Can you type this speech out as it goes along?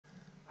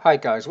Hi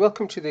guys,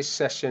 welcome to this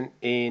session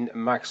in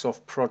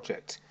Microsoft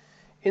Project.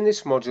 In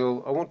this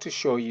module I want to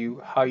show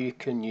you how you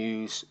can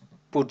use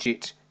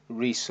budget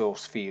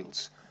resource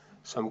fields.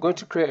 So I'm going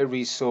to create a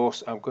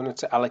resource, I'm going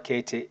to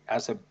allocate it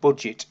as a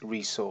budget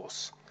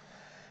resource.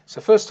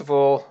 So first of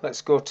all,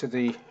 let's go to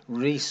the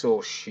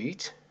resource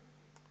sheet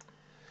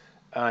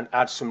and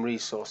add some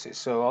resources.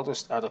 So I'll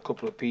just add a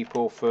couple of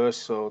people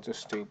first, so I'll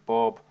just do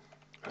Bob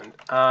and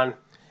Anne,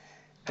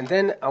 and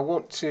then I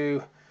want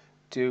to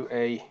do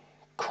a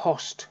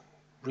cost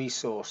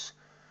resource,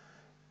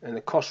 and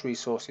the cost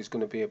resource is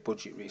going to be a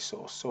budget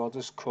resource, so I'll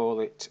just call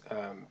it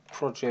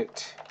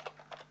project,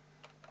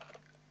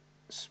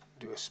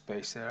 do a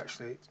space there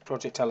actually,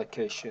 project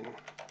allocation.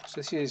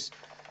 So this is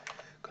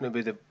going to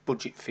be the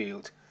budget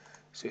field,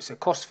 so it's a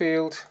cost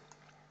field.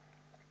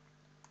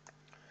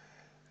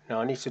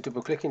 Now I need to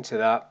double click into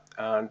that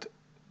and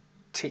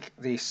tick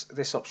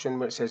this option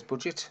where it says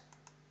budget,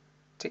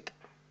 tick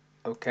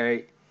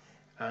OK,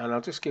 and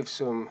I'll just give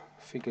some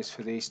figures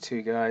for these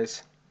two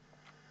guys,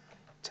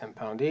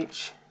 £10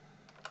 each,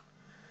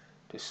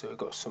 just so we've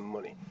got some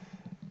money.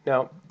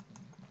 Now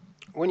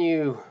when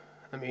you,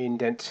 let me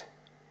indent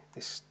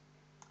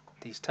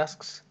these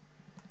tasks.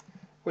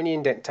 When you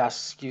indent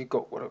tasks, you've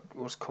got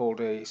what's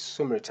called a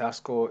summary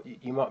task, or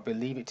you might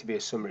believe it to be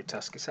a summary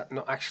task. It's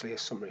not actually a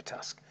summary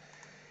task.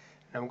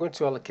 Now I'm going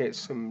to allocate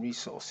some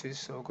resources,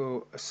 so I'll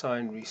go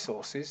assign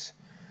resources.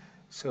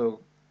 So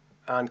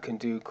Anne can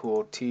do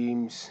core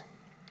teams,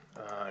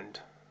 and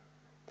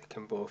they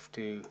can both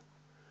do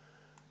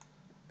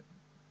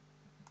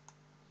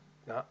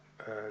that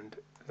and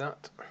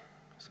that,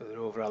 so they're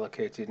over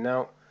allocated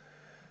now,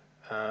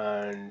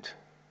 and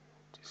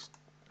just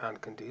Anne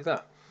can do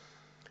that.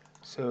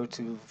 So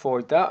to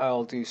avoid that,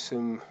 I'll do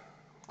some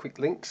quick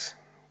links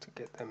to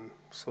get them,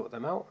 sort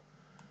them out,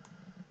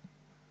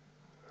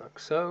 like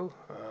so,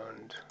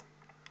 and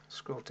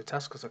scroll to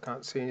task because I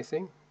can't see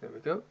anything. There we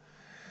go.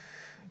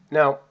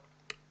 Now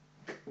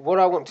what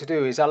I want to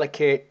do is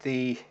allocate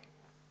the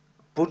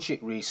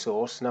budget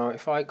resource. Now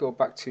if I go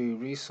back to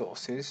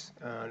resources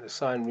and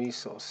assign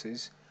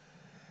resources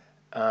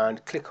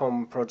and click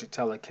on project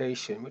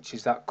allocation, which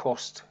is that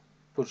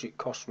budget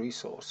cost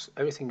resource,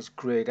 everything's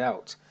grayed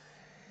out.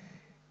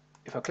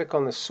 If I click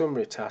on the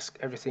summary task,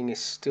 everything is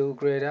still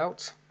grayed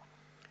out.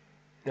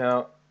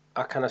 Now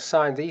I can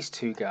assign these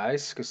two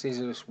guys because these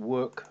are just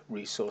work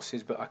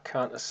resources, but I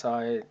can't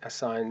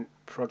assign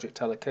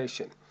project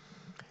allocation.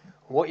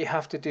 What you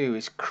have to do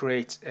is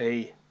create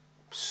a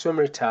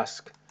summary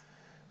task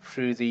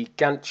through the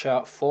Gantt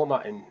chart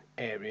formatting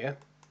area,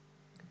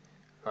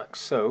 like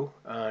so,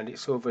 and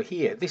it's over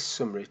here, this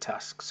summary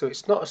task. So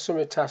it's not a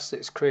summary task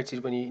that's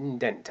created when you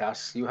indent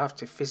tasks. You have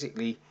to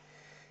physically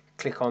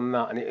click on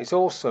that, and it is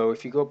also,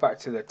 if you go back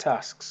to the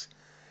tasks,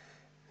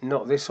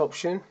 not this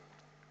option.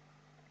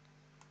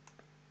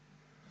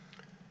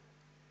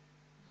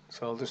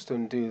 So I'll just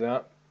undo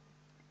that.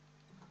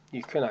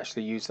 You can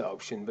actually use that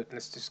option, but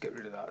let's just get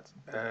rid of that.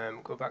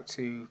 Go back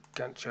to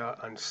Gantt chart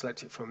and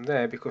select it from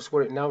there, because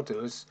what it now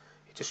does,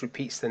 it just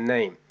repeats the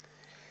name,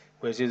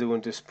 whereas the other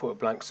one just put a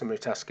blank summary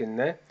task in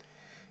there.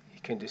 You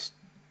can just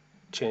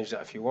change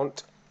that if you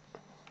want,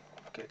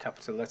 get a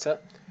capital letter,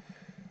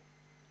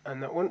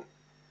 and that one.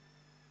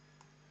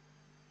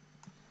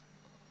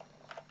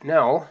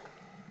 Now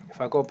if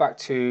I go back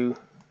to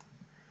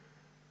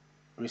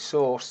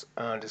resource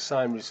and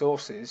assign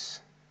resources,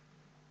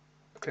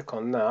 click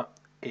on that,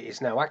 it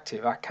is now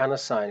active. I can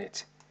assign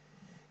it.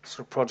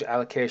 So project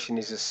allocation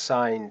is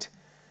assigned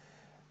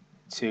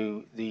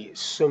to the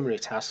summary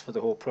task for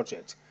the whole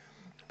project.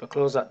 If I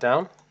close that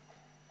down,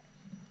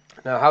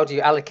 now how do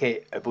you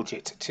allocate a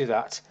budget to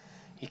that?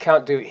 You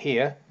can't do it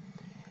here,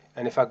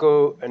 and if I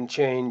go and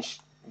change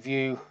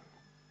view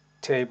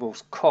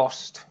tables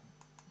cost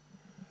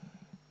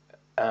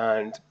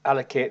and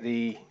allocate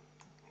the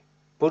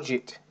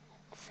budget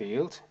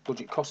field,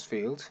 budget cost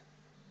field,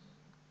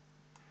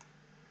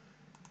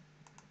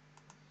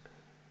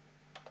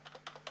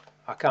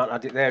 I can't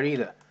add it there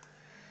either.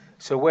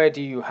 So where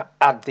do you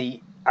add the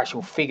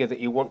actual figure that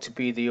you want to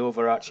be the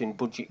overarching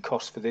budget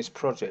cost for this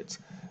project?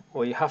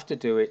 Well, you have to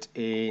do it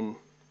in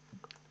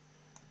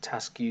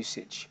task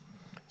usage.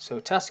 So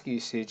task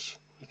usage,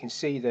 you can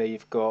see there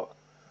you've got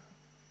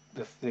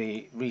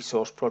the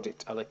resource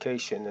project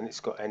allocation, and it's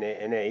got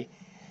NA.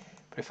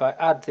 But if I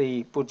add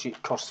the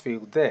budget cost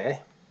field there,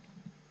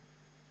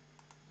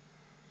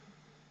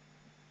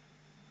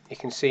 you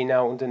can see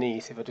now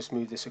underneath, if I just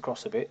move this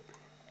across a bit,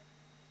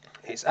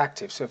 it's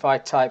active. So if I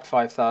type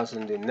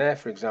 5,000 in there,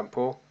 for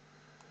example,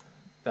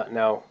 that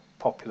now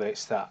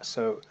populates that.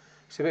 So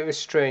it's a bit of a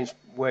strange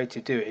way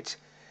to do it.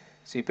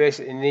 So you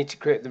basically need to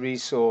create the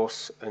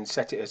resource and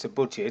set it as a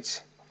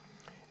budget.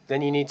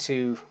 Then you need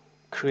to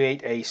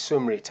create a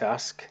summary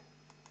task,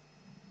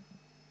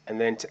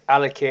 and then to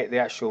allocate the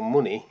actual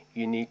money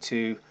you need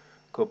to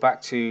go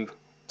back to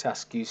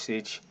task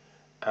usage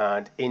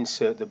and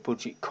insert the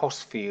budget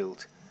cost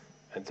field,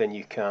 and then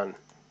you can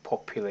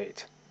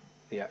populate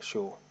the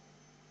actual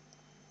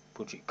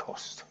budget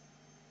cost.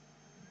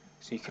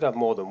 So you could have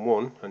more than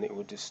one and it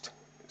would just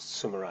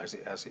summarize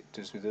it as it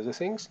does with other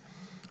things.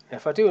 Now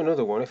if I do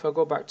another one, if I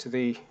go back to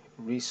the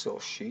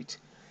resource sheet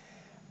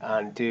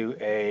and do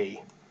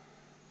a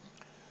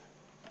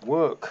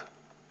work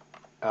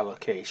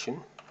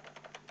allocation,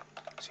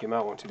 so you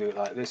might want to do it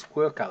like this,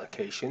 work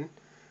allocation.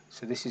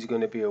 So this is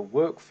going to be a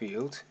work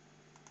field,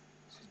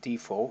 it's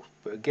default,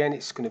 but again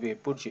it's going to be a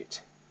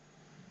budget.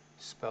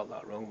 Spelled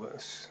that wrong, but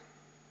let's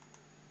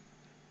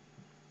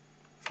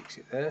fix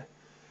it there.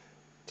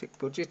 Tick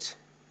budget.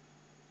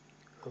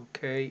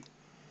 Okay,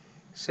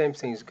 same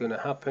thing is going to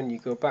happen. You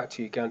go back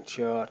to your Gantt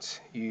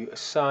chart, you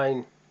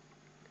assign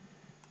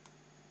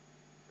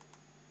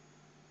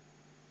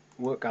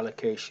work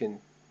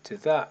allocation to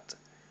that,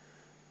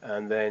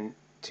 and then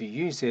to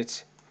use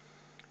it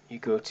you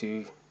go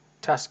to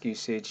task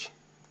usage,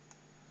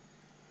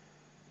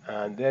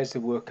 and there's the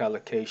work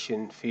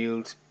allocation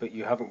field, but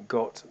you haven't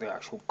got the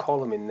actual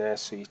column in there,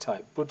 so you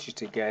type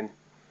budget again,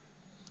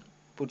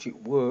 budget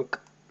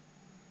work,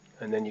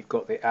 and then you've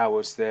got the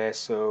hours there,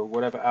 so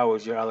whatever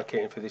hours you're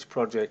allocating for this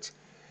project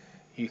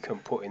you can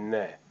put in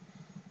there.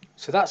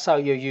 So that's how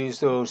you use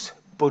those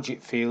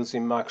budget fields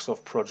in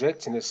Microsoft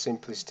Project in a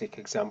simplistic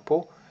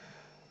example.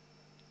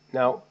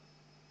 Now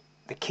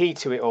the key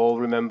to it all,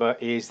 remember,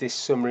 is this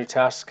summary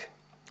task,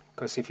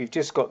 because if you've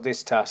just got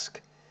this task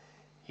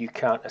you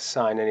can't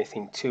assign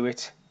anything to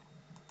it.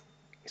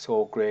 It's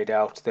all grayed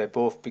out. They'll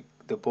both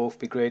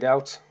be grayed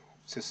out.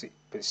 So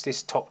but it's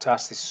this top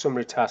task, this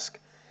summary task,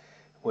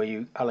 where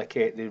you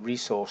allocate the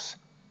resource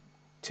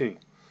to.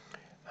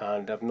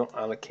 And I've not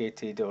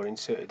allocated or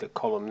inserted a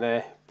column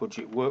there,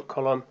 budget work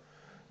column,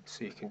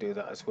 so you can do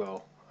that as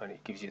well, and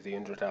it gives you the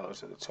 100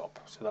 hours at the top.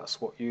 So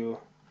that's what you're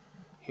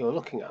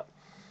looking at.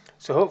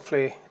 So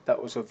hopefully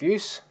that was of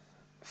use.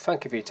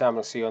 Thank you for your time.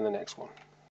 I'll see you on the next one.